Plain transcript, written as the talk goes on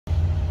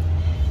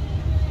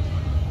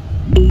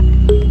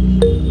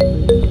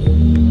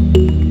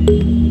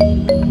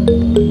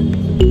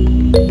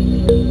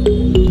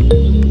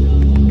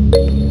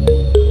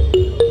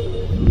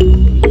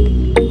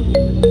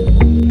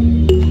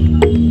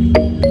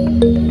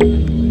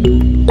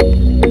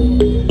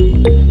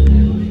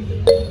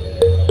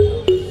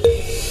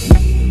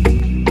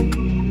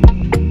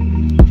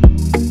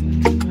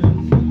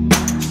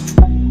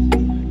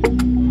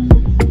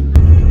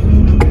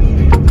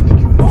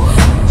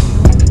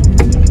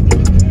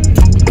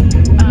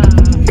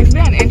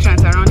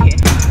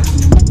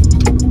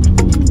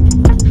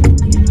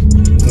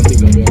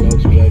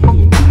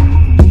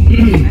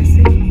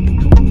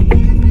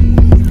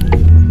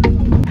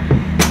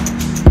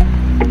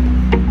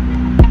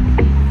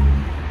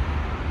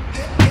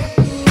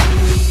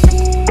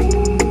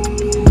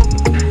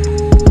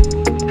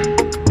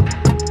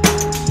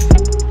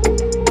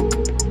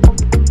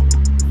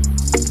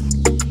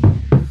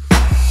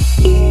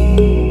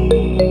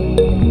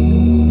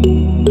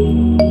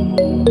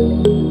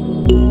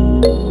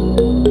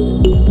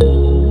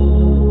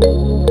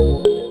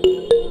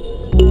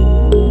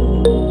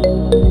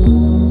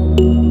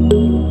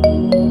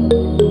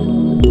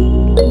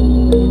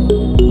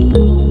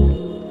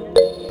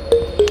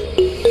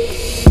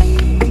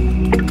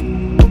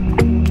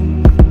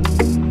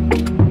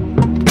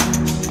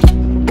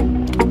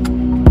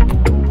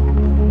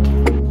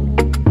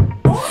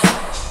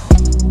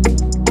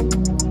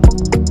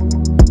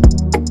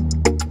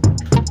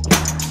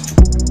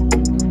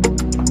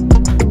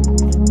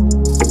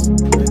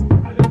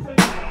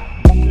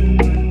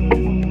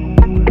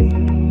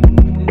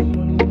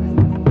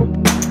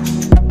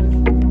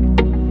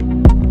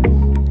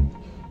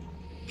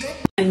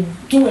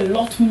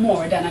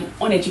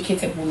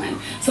educated woman.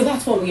 So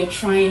that's what we are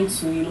trying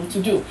to,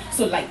 to do.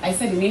 So like I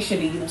said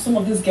initially, some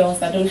of these girls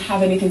that don't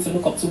have anything to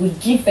look up to, we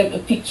give them a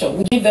picture,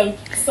 we give them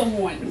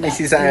someone that,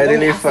 Mrs.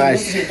 Ayodele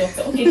Fash. To be a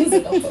doctor. Okay, this is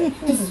a doctor.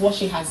 This is what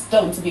she has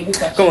done to be able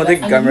to achieve. Come on,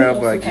 take the camera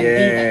back.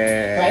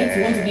 Yeah. Right?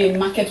 You want to be a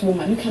market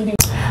woman, you can be.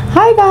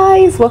 Hi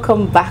guys,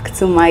 welcome back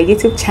to my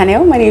YouTube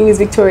channel. My name is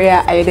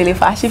Victoria Ayodele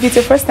Fash. If it's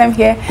your first time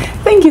here,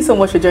 thank you so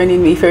much for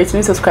joining me. If you're a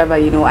new subscriber,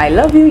 I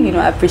love you,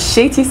 I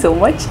appreciate you so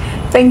much.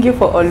 Thank you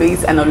for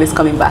always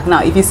coming back.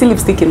 Now, if you see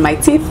lipstick in my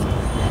teeth,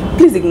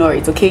 please ignore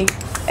it, okay?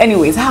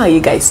 Anyways, how are you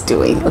guys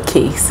doing?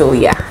 Okay, so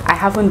yeah, I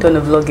haven't done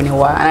a vlog in a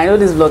while, and I know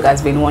this vlog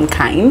has been one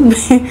kind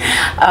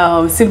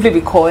simply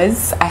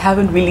because I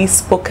haven't really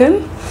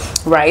spoken,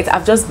 right?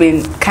 I've just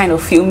been kind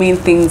of filming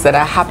things that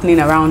are happening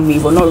around me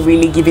but not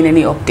really giving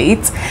any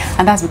updates,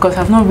 and that's because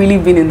I've not really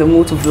been in the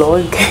mood to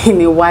vlog in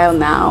a while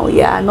now.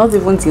 Yeah, not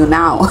even till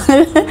now.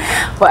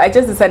 But I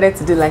just decided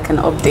to do like an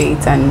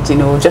update and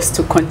just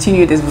to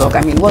continue this vlog.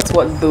 I mean, what's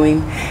worth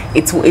doing,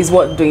 it's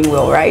worth doing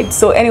well, right?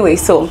 So anyway,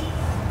 so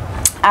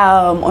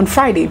on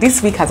Friday,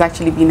 this week has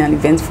actually been an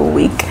eventful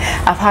week.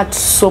 I've had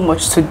so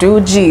much to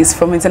do. Geez,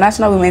 from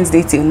International Women's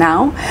Day till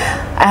now,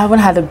 I haven't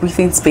had a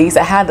breathing space.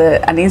 I had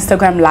an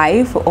Instagram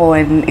live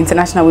on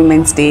International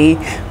Women's Day.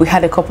 We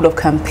had a couple of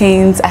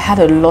campaigns. I had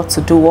a lot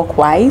to do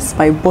work-wise,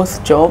 my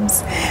both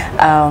jobs.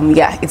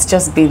 Yeah, it's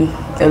just been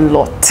a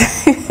lot.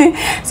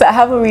 So I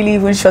haven't really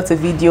even shot a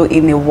video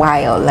in a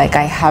while. Like,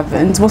 I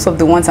haven't. Most of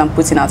the ones I'm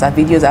putting out are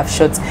videos I've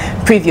shot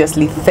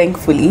previously,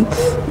 thankfully.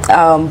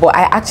 But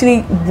I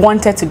actually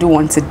wanted to do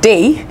one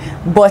today,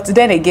 but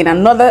then again,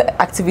 another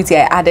activity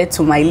I added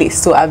to my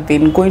list. So I've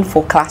been going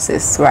for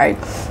classes, right?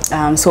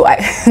 So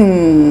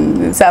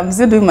I'm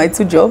still doing my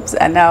two jobs,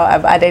 and now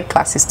I've added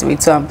classes to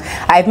it. So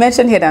I've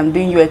mentioned here that I'm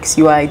doing UX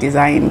UI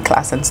design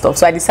class and stuff.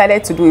 So I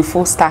decided to do a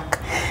full stack,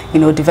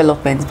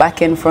 development,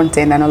 back end, front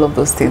end, and all of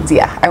those things.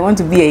 Yeah, I want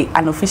to be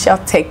an official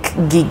tech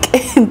geek,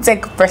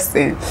 tech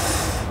person.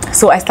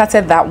 So I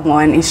started that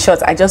one. In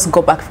short, I just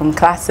got back from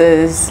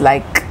classes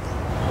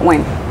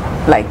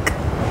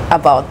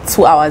about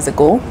 2 hours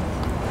ago.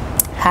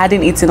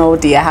 Hadn't eaten all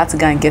day. I had to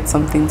go and get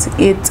something to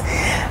eat.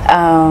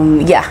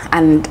 Yeah,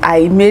 and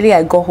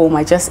I got home,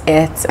 I just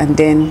ate, and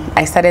then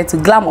I started to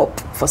glam up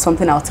for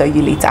something I'll tell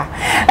you later.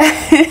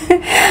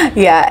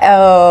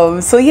 Yeah,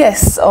 so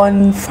yes,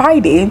 on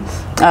Friday,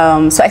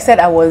 so I said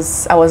I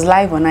was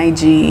live on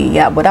IG,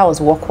 yeah, but that was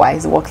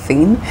work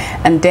thing.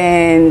 And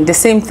then the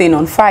same thing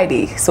on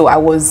Friday. So I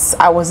was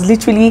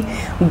literally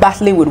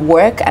battling with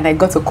work, and I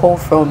got a call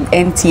from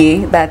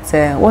NTA.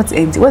 That what's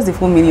NTA? What's the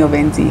full meaning of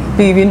NTA?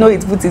 If you know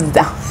it, put it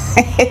down.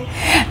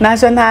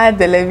 National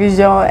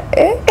Television.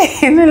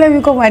 Let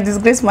me come and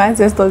disgrace my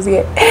ancestors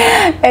here.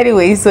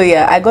 Anyway, so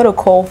yeah, I got a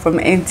call from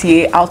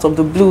NTA out of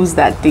the blues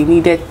that they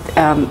needed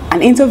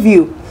an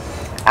interview.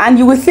 And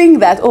you would think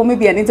that, oh,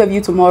 maybe an interview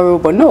tomorrow,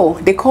 but no,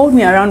 they called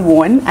me around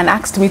 1 and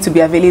asked me to be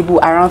available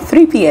around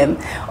 3 p.m.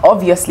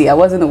 Obviously, I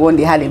wasn't the one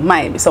they had in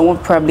mind. Someone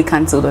probably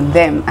cancelled on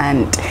them,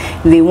 and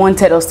they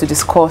wanted us to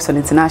discuss on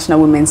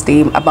International Women's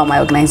Day about my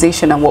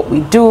organization and what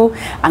we do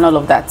and all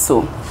of that.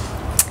 So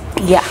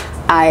yeah,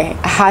 I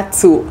had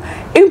to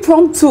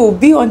impromptu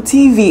be on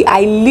TV.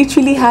 I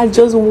literally had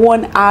just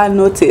 1 hour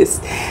notice.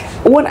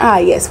 1 hour,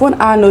 yes, 1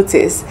 hour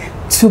notice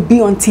to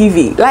be on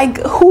TV. Like,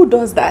 who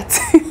does that?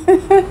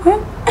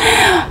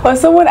 But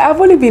someone, I've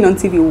only been on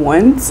TV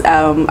once.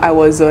 I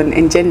was on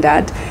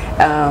Engendered,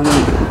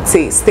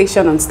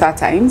 station on Star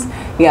Times.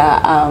 Yeah,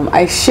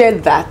 I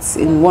shared that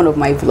in one of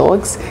my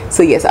vlogs.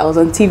 So yes, I was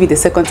on TV the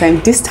second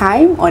time, this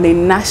time on a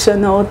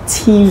national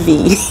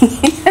TV.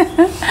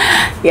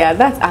 Yeah,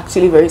 that's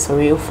actually very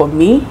surreal for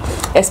me,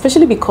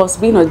 especially because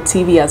being on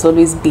TV has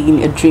always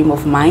been a dream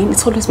of mine.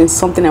 It's always been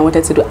something I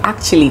wanted to do.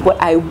 Actually, what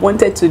I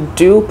wanted to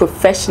do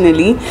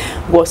professionally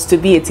was to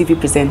be a TV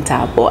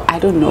presenter, but I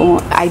don't know,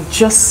 I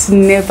just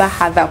never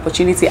had the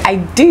opportunity. I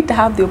did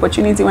have the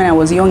opportunity when I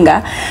was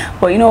younger,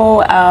 but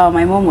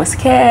my mom was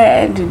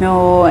scared,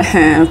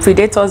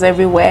 predators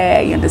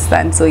everywhere, you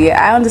understand? So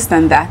yeah, I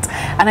understand that,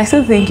 and I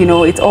still think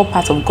it's all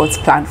part of God's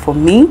plan for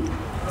me.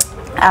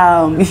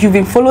 If you've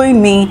been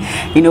following me,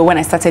 when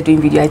I started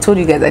doing video, I told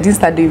you guys I didn't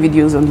start doing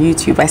videos on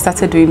YouTube. I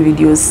started doing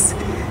videos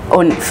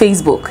on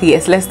Facebook.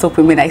 Yes, Let's Talk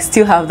Women. I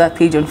still have that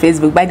page on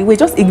Facebook. By the way,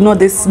 just ignore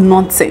this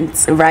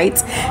nonsense, right?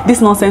 This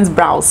nonsense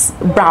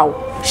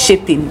brow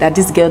shaping that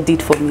this girl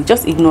did for me.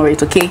 Just ignore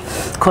it, okay?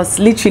 Because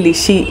literally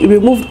she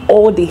removed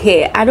all the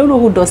hair. I don't know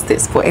who does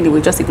this, but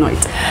anyway, just ignore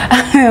it.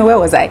 Where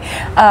was I?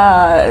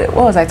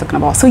 What was I talking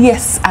about? So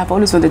yes, I've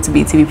always wanted to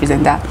be a TV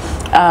presenter,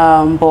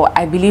 but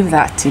I believe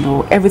that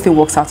everything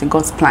works out in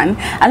God's plan.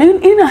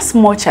 And in as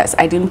much as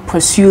I didn't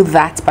pursue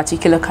that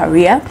particular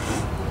career,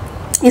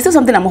 it's still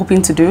something I'm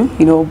hoping to do,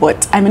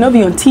 but I may not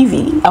be on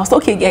TV. I was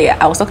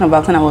talking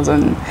about when I was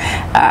on,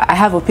 I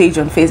have a page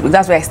on Facebook.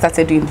 That's where I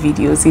started doing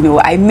videos.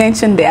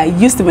 I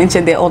used to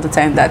mention there all the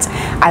time that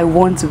I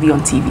want to be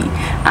on TV.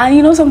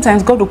 And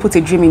sometimes God will put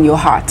a dream in your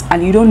heart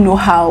and you don't know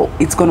how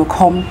it's going to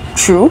come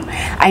true.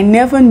 I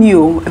never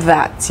knew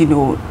that,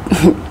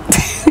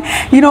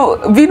 You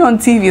know, being on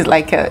TV is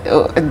like a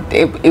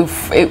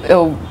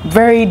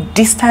very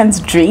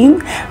distant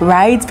dream,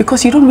 right?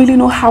 Because you don't really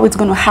know how it's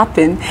going to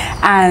happen.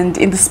 And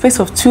in the space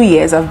of 2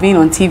 years, I've been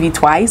on TV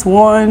twice.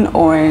 One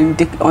on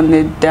the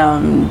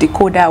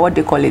decoder, what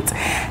they call it,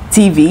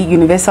 TV,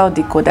 Universal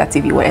Decoder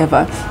TV,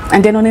 whatever.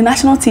 And then on the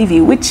national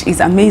TV, which is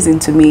amazing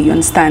to me, you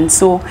understand?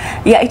 So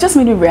yeah, it just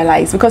made me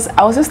realize, because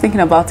I was just thinking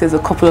about it a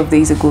couple of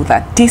days ago,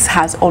 that this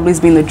has always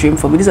been a dream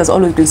for me. This has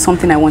always been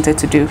something I wanted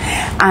to do.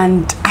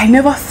 And I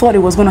never thought it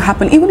was going to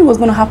happen. Even if it was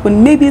going to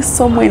happen maybe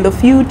somewhere in the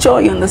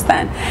future, you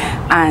understand?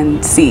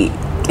 And see,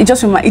 it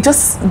just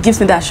gives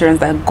me the assurance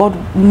that God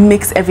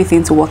makes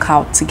everything to work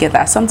out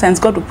together. Sometimes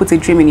God will put a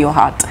dream in your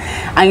heart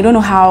and you don't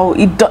know how,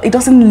 it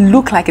doesn't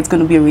look like it's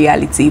going to be a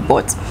reality,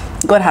 but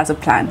God has a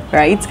plan,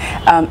 right?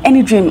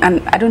 Any dream,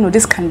 and I don't know,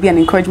 this can be an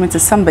encouragement to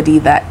somebody,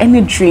 that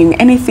any dream,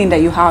 anything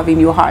that you have in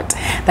your heart,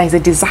 that is a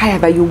desire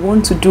that you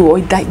want to do, or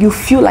that you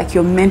feel like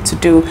you're meant to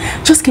do,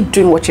 just keep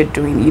doing what you're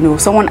doing. You know,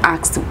 someone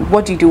asked,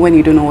 what do you do when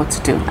you don't know what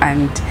to do?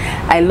 And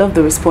I love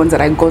the response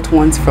that I got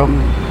once from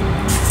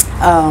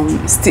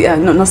not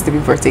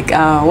Stephen Vertic,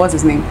 what's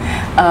his name,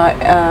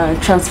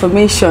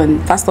 transformation,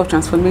 pastor of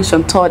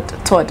transformation,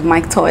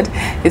 Mike Todd.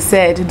 He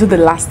said, do the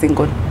last thing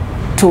God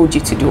told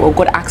you to do, or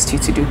God asked you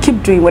to do.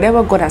 Keep doing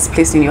whatever God has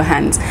placed in your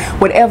hands,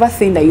 whatever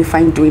thing that you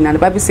find doing. And the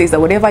Bible says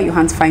that whatever your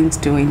hands find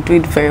doing, do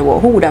it very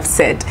well. Who would have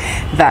said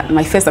that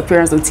my first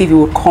appearance on TV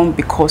would come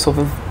because of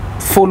a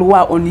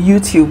follower on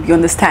YouTube, you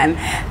understand?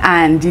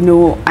 And you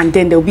know, and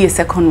then there'll be a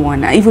second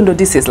one, even though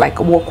this is like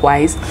work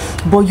wise,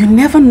 but you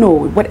never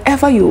know.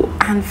 Whatever your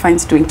hand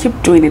finds doing,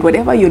 keep doing it.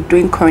 Whatever you're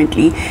doing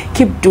currently,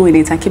 keep doing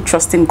it, and keep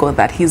trusting God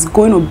that He's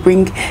going to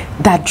bring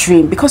that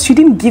dream, because you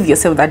didn't give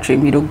yourself that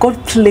dream. You know,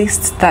 God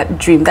placed that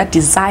dream, that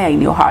desire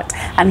in your heart,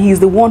 and He's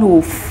the one who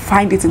will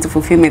find it into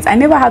fulfillment. I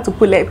never had to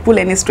pull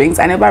any strings.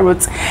 I never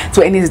wrote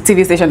to any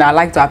TV station that I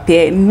like to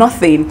appear,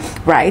 nothing,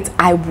 right?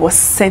 I was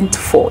sent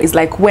for. It's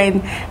like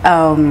when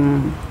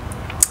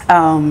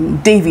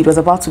David was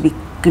about to be,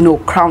 you know,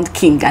 crowned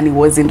king, and he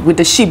was with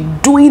the sheep,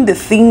 doing the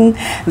thing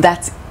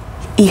that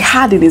he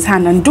had in his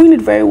hand and doing it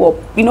very well,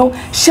 you know,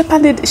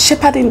 shepherding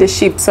the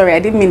sheep. Sorry, I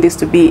didn't mean this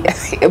to be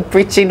a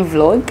preaching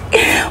vlog,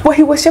 but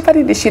he was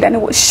shepherding the sheep, and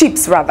it was sheep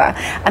rather,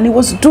 and he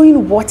was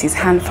doing what his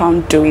hand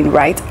found doing,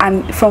 right?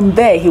 And from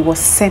there he was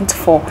sent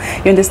for,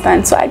 you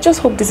understand? So I just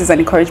hope this is an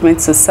encouragement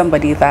to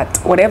somebody, that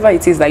whatever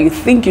it is that you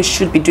think you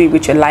should be doing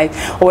with your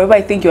life, or whatever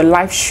I think your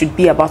life should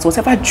be about,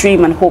 whatever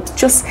dream and hope,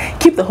 just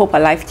keep the hope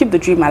alive, keep the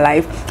dream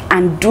alive,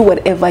 and do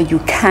whatever you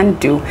can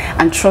do,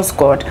 and trust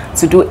God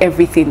to do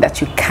everything that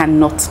you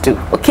cannot do.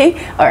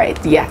 Okay, all right.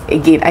 Yeah,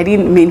 again, I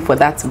didn't mean for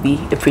that to be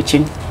a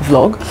preaching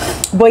vlog,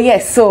 but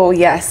yes, so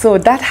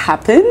that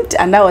happened,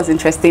 and that was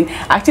interesting.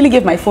 I actually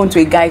gave my phone to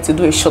a guy to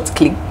do a short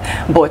clip,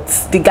 but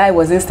the guy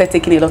was instead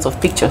taking a lot of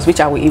pictures, which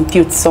I will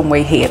impute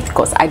somewhere here,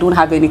 because I don't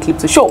have any clip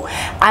to show,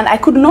 and I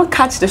could not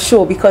catch the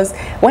show, because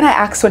when I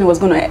asked when it was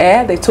going to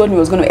air, they told me it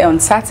was going to air on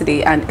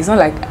Saturday, and it's not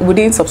like we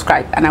didn't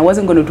subscribe, and I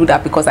wasn't going to do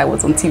that because I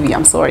was on TV.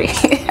 I'm sorry.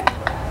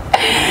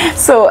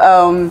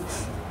 So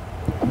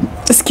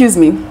excuse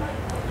me.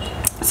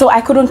 So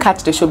I couldn't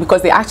catch the show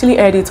because they actually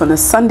aired it on a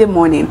Sunday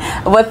morning.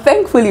 But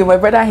thankfully, my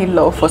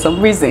brother-in-law, for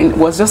some reason,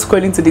 was just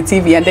scrolling to the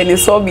TV, and then he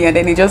saw me, and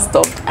then he just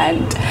stopped,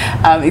 and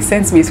he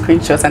sent me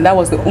screenshots, and that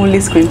was the only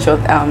screenshot,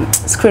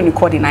 screen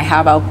recording I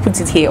have. I'll put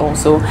it here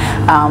also,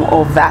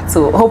 of that.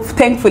 So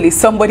thankfully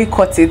somebody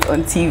caught it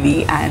on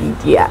TV, and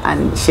yeah,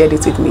 and shared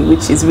it with me,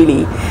 which is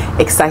really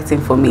exciting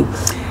for me.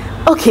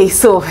 Okay,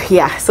 so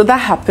yeah, so that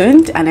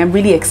happened, and I'm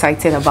really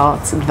excited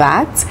about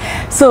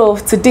that. So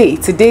today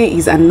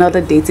is another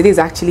day. Today is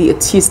actually a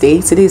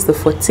Tuesday. Today is the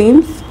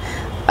 14th.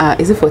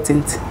 Is it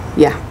 14th?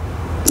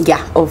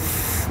 Yeah,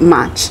 of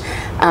March.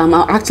 I'm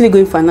actually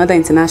going for another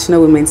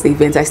International Women's Day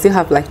event. I still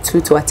have like 2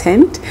 to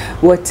attend.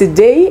 But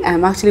today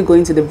I'm actually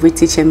going to the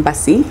British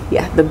Embassy.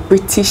 Yeah, the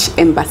British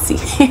Embassy.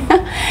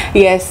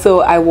 Yeah,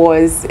 so I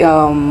was,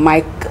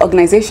 my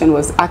organization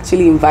was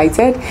actually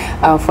invited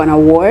for an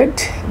award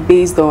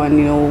based on,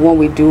 you know, what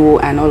we do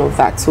and all of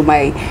that. So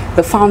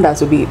the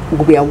founders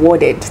will be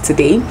awarded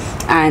today,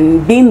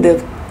 and being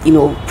the, you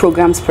know,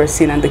 programs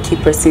person and the key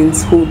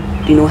persons who,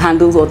 you know,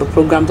 handles all the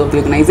programs of the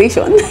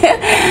organization,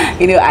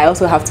 you know, I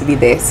also have to be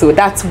there. So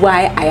that's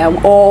why I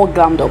am all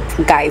glammed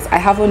up, guys. I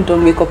haven't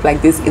done makeup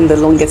like this in the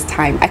longest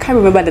time. I can't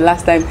remember the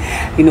last time,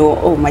 you know.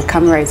 Oh, my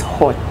camera is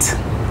hot.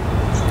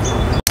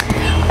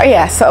 Oh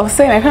yeah, so I was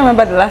saying, I can't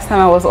remember the last time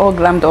I was all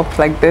glammed up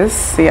like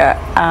this. Yeah,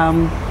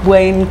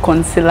 wearing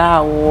concealer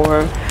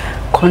or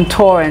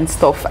contour and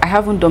stuff. I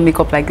haven't done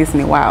makeup like this in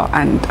a while,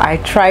 and I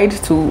tried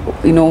to,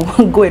 you know,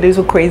 go a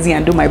little crazy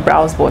and do my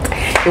brows, but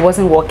it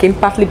wasn't working,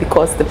 partly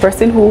because the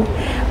person who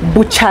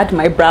butchered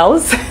my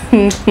brows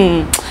this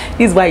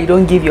is why you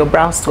don't give your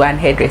brows to an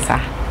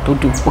hairdresser. to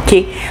do.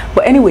 Okay,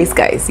 but anyways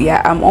guys,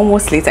 yeah, I'm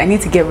almost late. I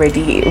need to get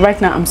ready. Right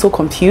now I'm so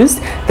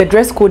confused. The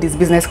dress code is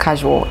business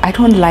casual. I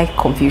don't like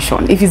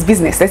confusion. If it's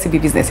business, let it be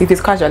business. If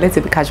it's casual, let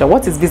it be casual.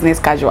 What is business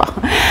casual?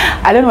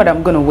 I don't know what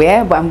I'm gonna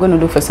wear, but I'm gonna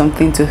look for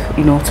something to,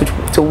 you know,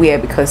 to wear,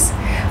 because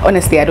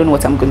honestly I don't know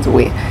what I'm going to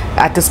wear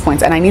at this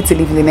point, and I need to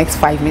leave in the next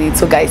 5 minutes.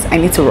 So guys, I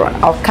need to run.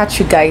 I'll catch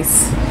you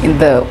guys in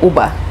the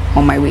Uber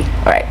on my way.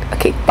 All right,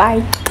 okay,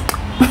 bye.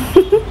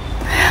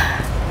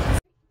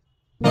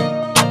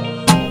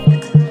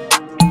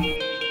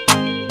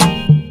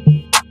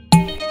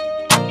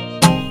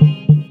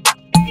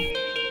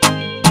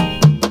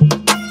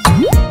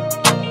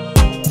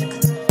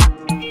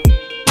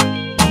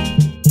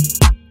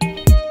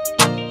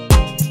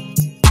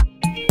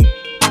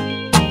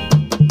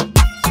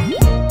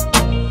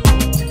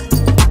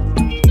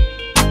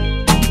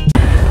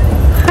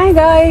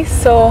 Guys,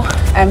 so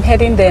I'm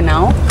heading there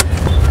now.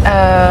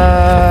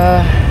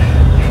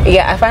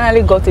 Yeah, I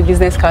finally got to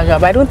business casual,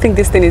 but I don't think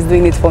this thing is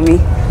doing it for me.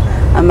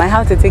 I might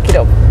have to take it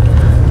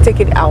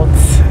out.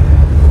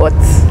 But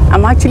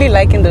I'm actually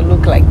liking the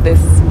look like this,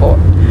 but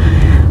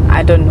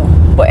I don't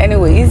know. But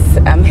anyways,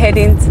 I'm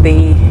heading to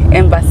the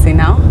embassy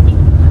now.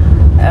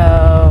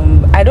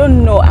 I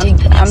don't know.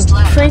 I'm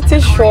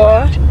pretty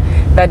sure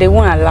that they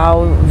won't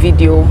allow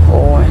video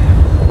or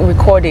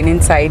recording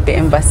inside the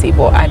embassy,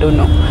 but I don't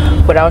know.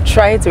 But I'll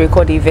try to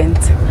record the event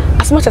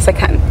as much as I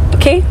can.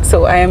 Okay,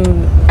 so I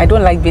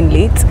don't like being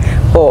late,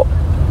 but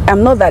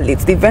I'm not that late.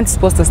 The event is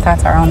supposed to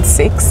start around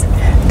 6.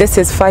 This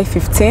is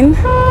 5:15,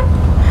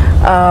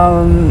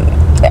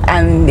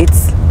 and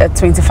it's a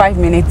 25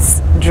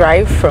 minutes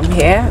drive from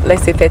here.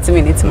 Let's say 30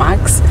 minutes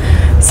max,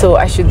 so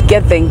I should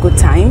get there in good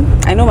time.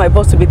 I know my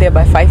boss will be there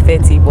by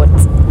 5:30, but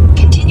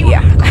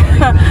yeah.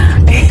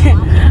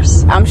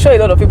 I'm sure a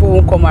lot of people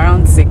won't come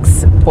around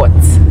 6, but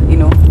you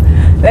know,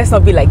 let's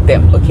not be like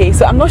them. Okay,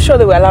 so I'm not sure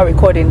they will allow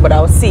recording, but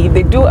I'll see. If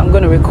they do, I'm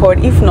going to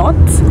record. If not,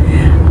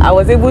 I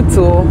was able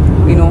to,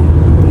 you know,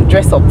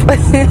 dress up.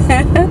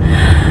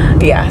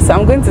 Yeah, so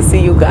I'm going to see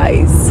you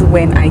guys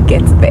when I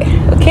get there.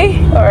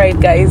 Okay, all right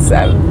guys,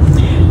 I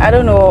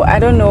don't know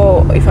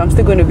if I'm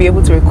still going to be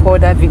able to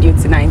record that video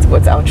tonight,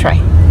 but I'll try.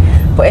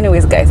 But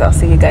anyways guys, I'll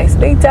see you guys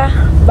later.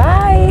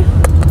 Bye.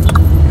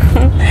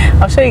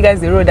 I'll show you guys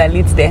the road that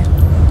leads there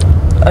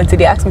until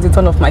they ask me to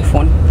turn off my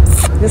phone.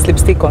 This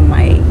lipstick on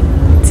my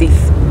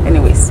teeth.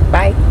 Anyways,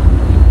 bye.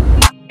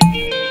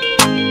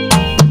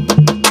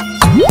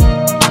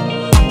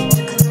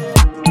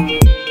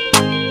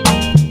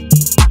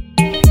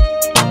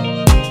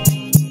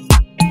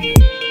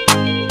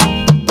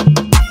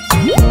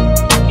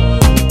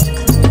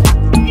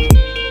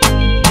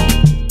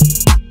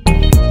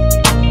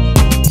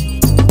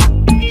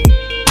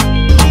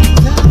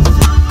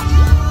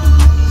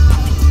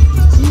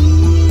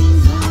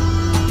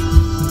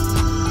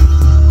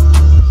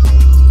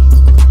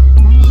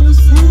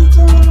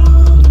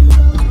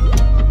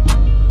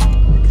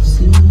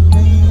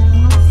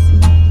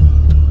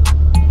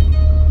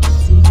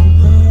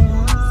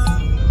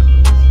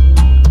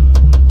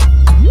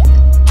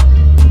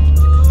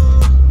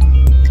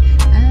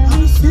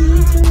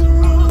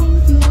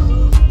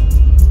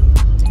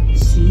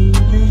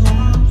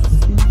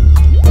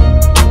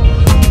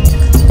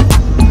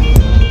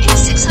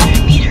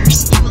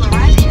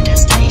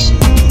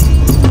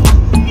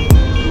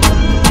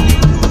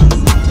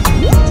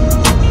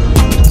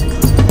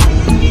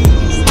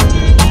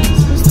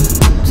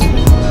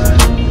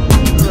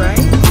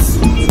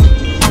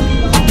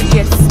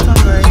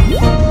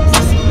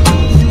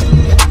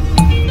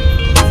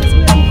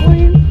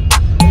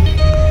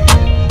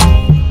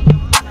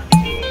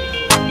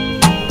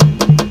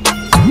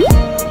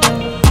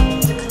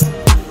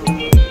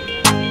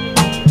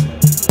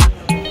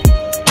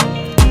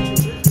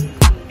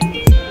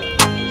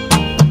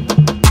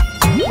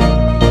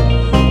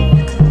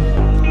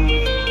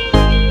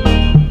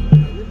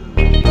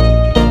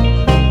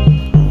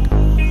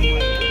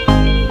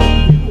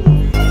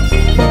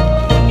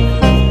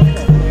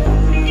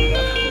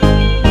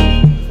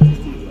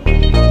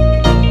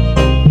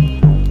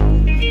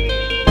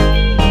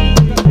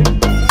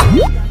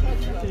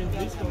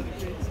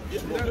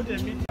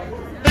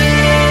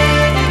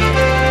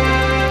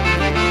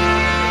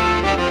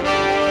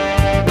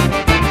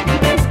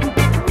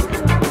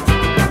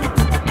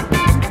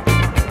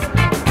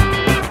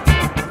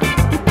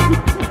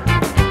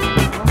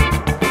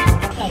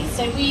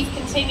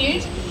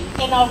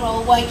 in our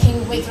role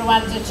working with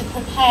Rwanda to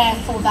prepare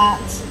for that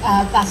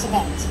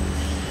event.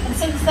 And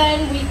since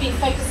then, we've been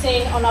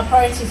focusing on our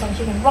priorities on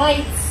human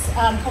rights,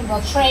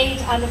 Commonwealth trade,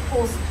 and of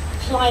course,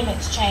 climate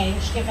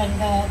change, given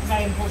the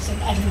very important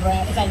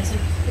Edinburgh event.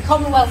 And the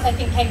Commonwealth, I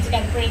think, came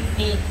together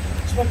brilliantly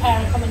to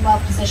prepare a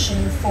Commonwealth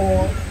position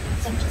for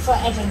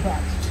Edinburgh.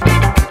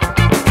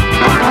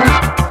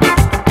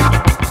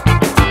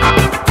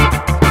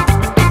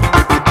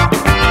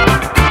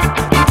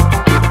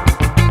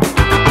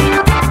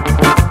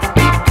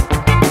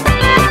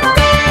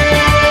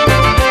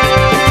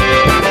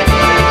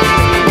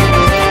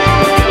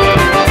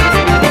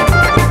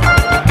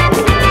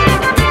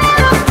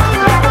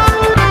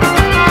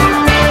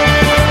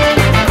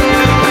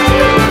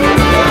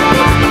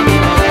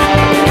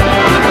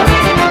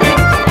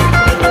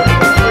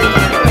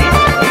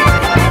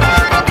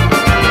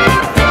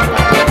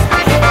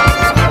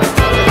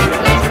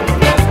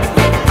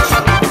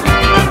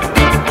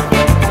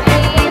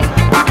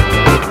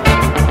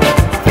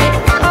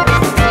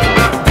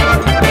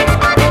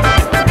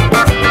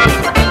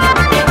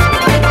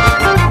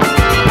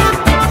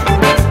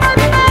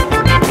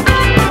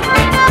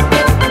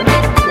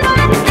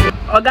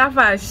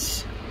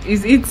 Fash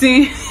is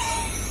eating.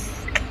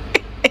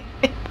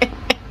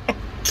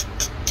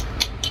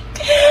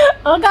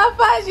 Oga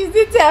Fash is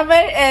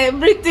eating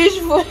British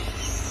food.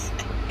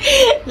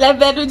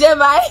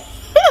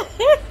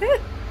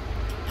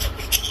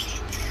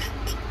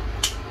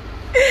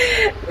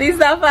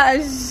 Mr.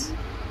 Fash.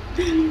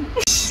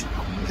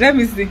 Let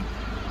me see.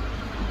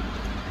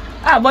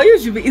 Ah, but you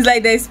should be. It's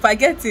like there's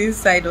spaghetti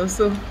inside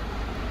also.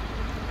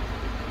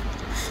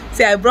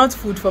 See, I brought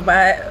food for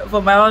my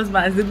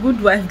husband. As a good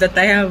wife that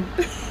I am.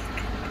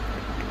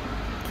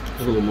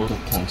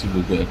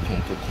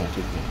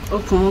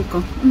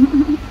 Okay.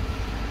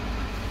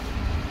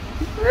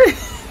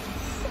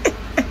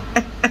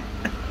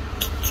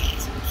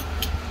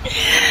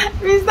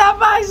 Mr.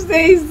 Fash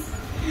says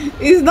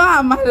it's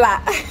not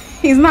amala.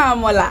 It's not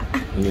amola.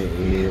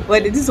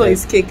 But this one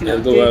is cake now.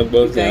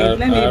 Okay?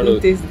 Let me even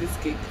taste this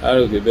cake. I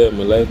don't give them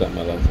like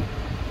amala.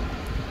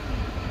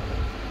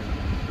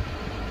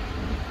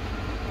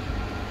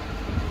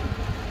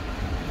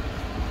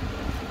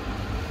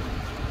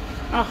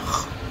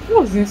 Ah,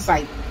 what's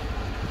inside?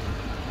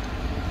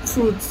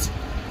 Fruits.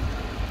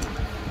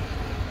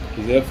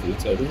 Is there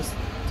fruits? I don't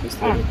taste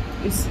it.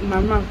 It's in my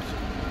mouth.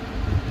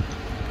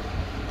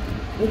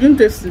 You didn't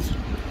taste it.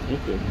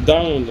 Okay.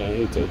 That one I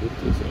hate. I don't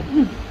taste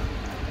it.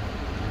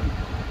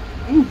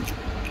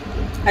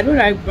 I don't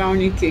like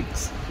brownie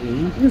cakes.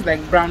 It's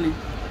like brownie.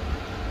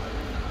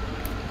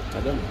 I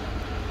don't know.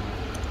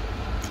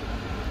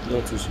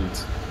 Not too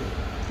sweet.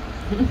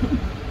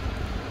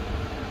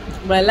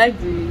 But I like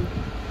the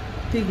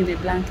pig in a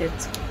blanket.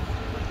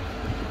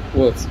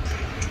 What?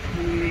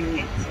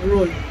 The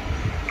roll.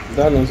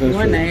 That nonsense. The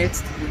one I ate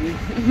today.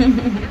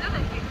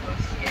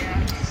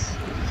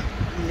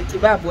 The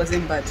kebab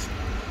wasn't bad.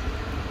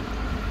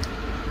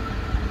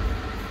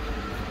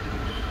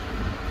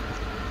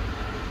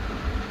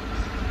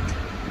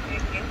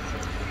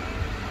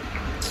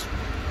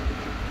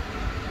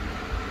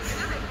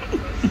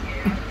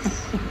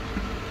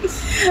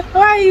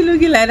 Why are you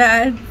looking like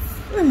that?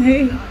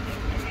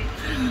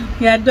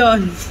 You're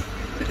done.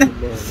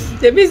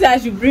 The business I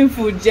should bring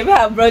food. Jebe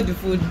have brought the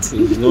food.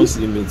 It's not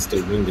see meat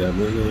to bring their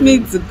money.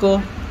 Meat to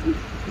go.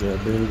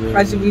 Yeah,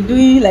 I should be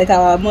doing like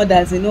our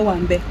mothers, you know,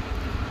 one day.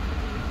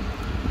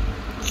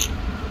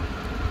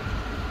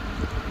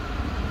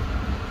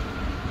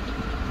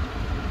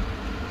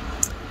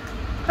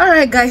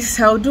 Alright guys,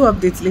 I'll do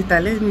updates later.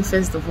 Let me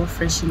first of all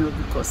freshen up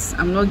because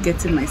I'm not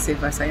getting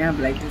myself as I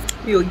am like this.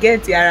 You'll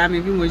get Yara,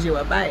 maybe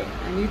Mojiwa. Bye.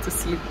 I need to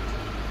sleep.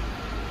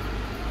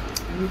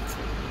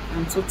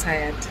 I'm so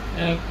tired.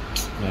 Yeah,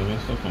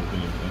 stop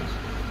complaining, guys.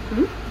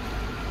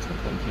 Stop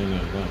complaining,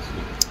 I'm going to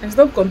sleep. I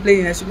stop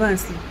complaining, I should go and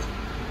sleep.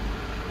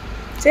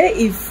 Say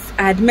if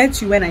I had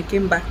met you when I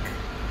came back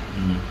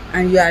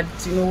and you had,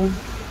 you know,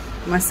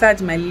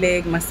 massaged my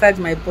leg, massaged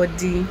my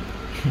body,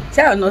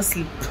 say I'll not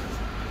sleep.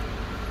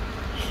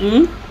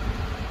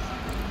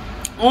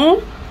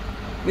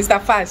 Mr.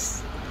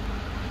 Fash.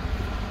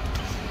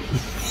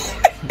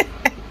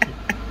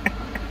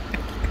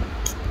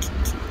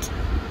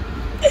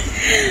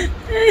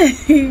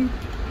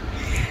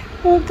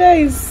 Oh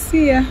guys,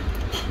 see ya.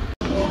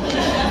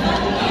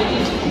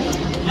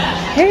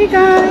 Hey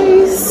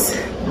guys,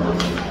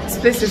 this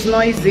place is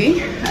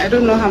noisy. I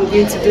don't know how I'm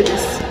going to do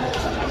this.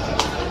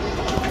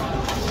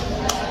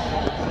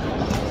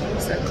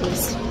 So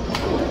close.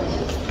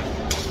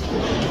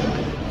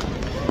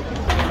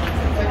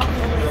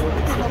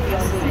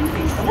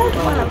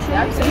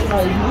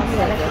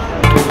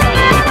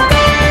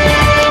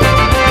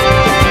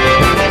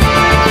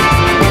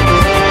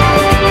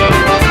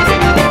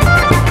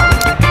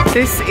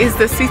 This is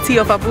the city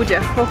of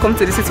Abuja. Welcome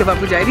to the city of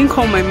Abuja. I didn't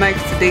call my mic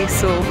today,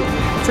 so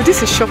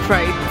this is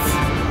ShopRite,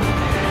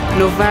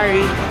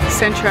 Novari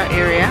Central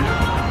area.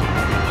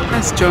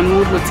 That's John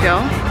Wood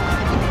Hotel.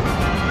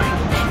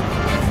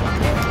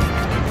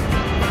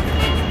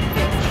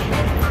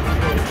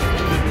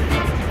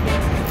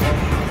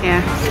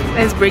 Yeah,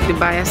 let's break the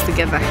bias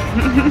together.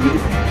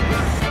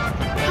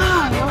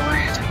 Oh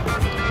Lord,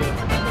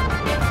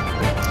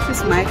 this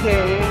is my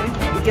hair.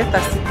 You get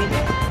that city.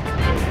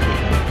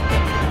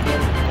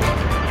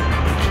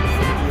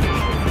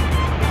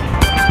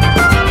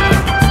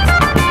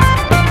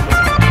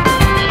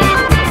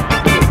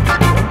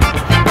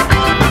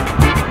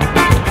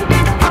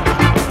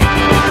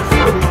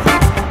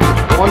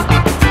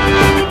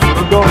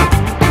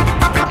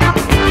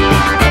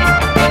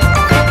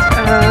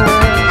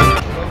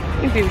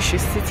 Maybe we should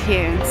sit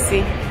here and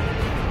see.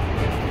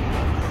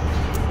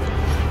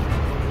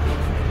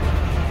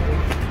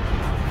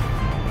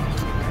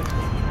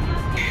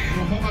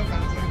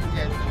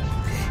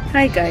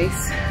 Hi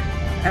guys,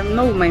 I'm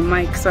not with my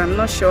mic, so I'm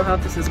not sure how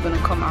this is going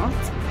to come out,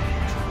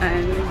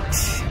 and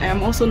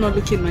I'm also not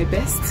looking my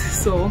best.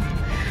 So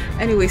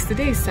anyways,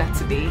 today is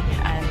Saturday,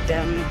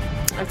 and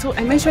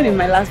I mentioned in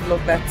my last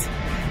vlog that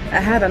I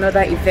had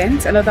another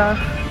event, another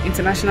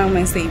International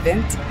Men's Day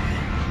event.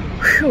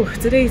 Whew,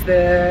 today is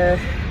the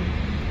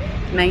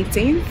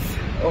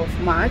 19th of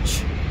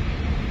March,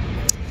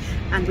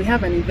 and we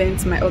have an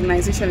event my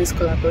organization is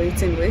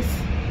collaborating with.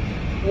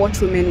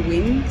 Watch Women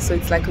Win. So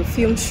it's like a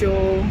film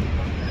show.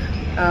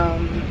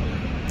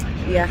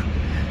 Yeah,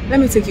 let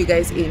me take you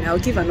guys in. I'll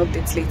give an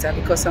update later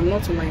because I'm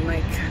not on my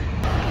mic.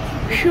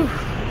 Phew.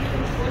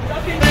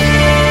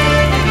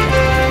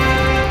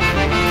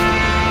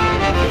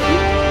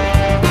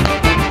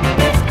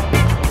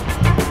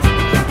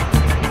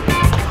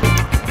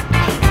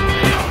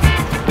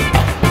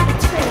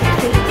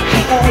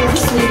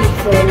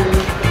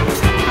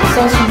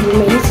 You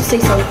may need to say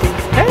something.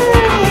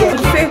 Hey,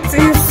 say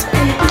this.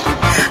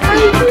 I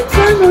keep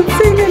trying not to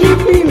say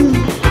anything.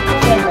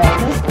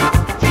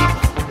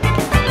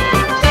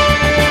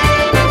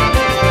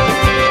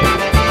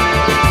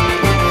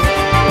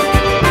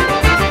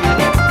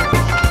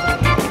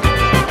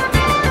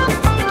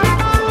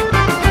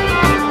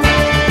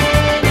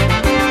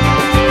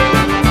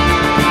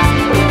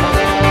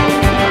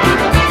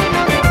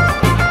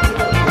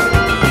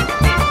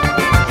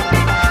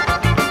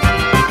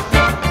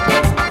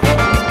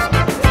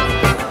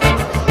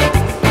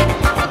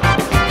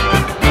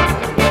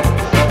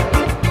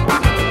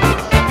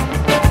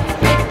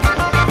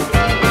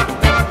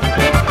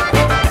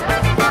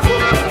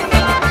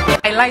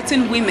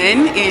 Highlighting women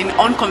in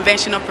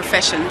unconventional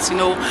professions. You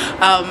know,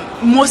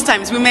 most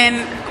times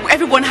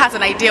everyone has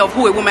an idea of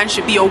who a woman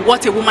should be or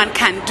what a woman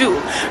can do,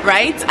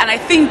 right? And I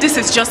think this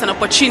is just an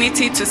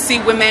opportunity to see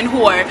women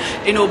who are,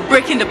 you know,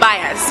 breaking the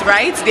bias,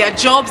 right? There are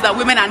jobs that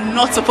women are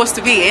not supposed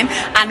to be in,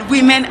 and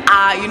women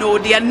are, you know,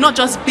 they are not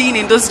just being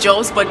in those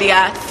jobs, but they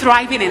are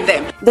thriving in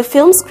them. The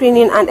film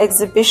screening and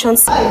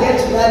exhibitions. I get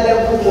to that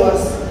level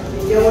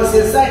there was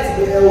a site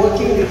they were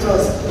working with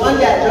us. One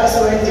day I just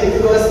went there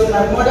because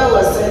my mother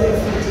was selling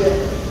food here.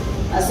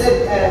 I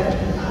said,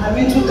 I'm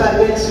into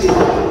carpentry.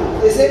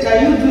 They said,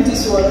 can you do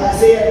this one? I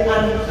said,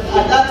 and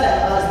at that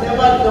time I was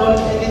never done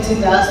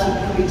anything that has to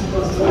do with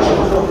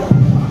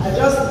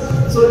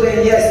construction. So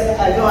then yes,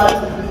 I know how to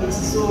do it.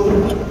 So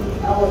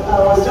I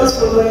was just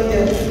following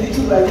them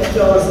little by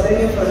little. I was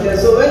learning from them.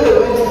 So when they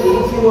went to the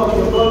roofing work,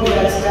 they called me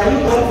and said, can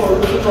you come for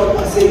roofing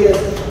work? I said yes.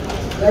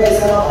 That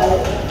is how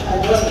I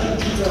just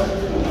picked it up.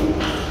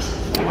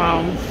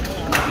 Wow.